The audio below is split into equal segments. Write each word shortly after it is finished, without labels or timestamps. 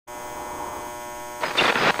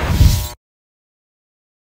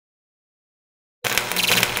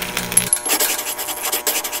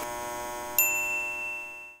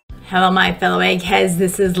Hello my fellow eggheads,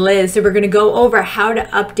 this is Liz. So we're going to go over how to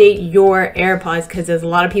update your AirPods because as a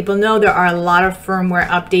lot of people know, there are a lot of firmware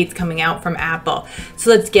updates coming out from Apple.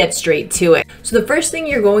 So let's get straight to it. So the first thing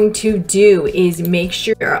you're going to do is make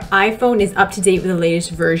sure your iPhone is up to date with the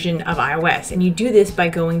latest version of iOS. And you do this by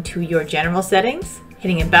going to your general settings,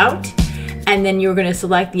 hitting about, and then you're going to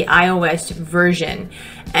select the iOS version.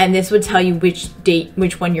 And this would tell you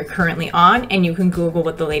which one you're currently on, and you can Google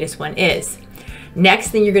what the latest one is. Next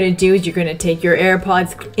thing you're going to do is you're going to take your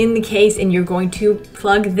AirPods in the case and you're going to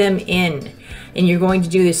plug them in. And you're going to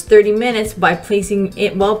do this 30 minutes by placing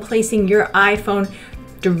your iPhone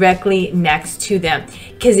directly next to them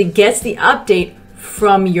because it gets the update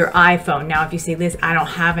from your iPhone. Now, if you say, Liz, I don't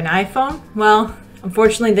have an iPhone, well,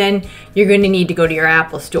 unfortunately, then you're going to need to go to your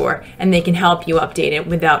Apple store and they can help you update it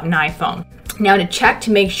without an iPhone. Now, to check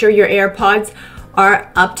to make sure your AirPods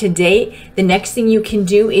are up to date, the next thing you can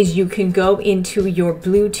do is you can go into your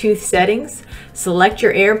Bluetooth settings, select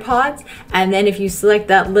your AirPods, and then if you select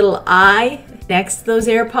that little I next to those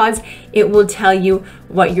AirPods, it will tell you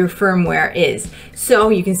what your firmware is. So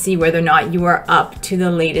you can see whether or not you are up to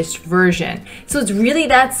the latest version. So it's really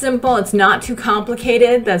that simple. It's not too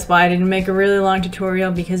complicated. That's why I didn't make a really long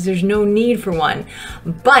tutorial because there's no need for one.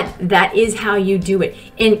 But that is how you do it.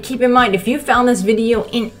 And keep in mind, if you found this video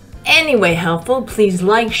in any way helpful, please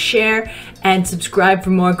like, share, and subscribe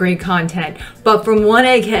for more great content. But from one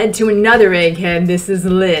egghead to another egghead, this is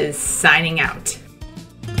Liz signing out.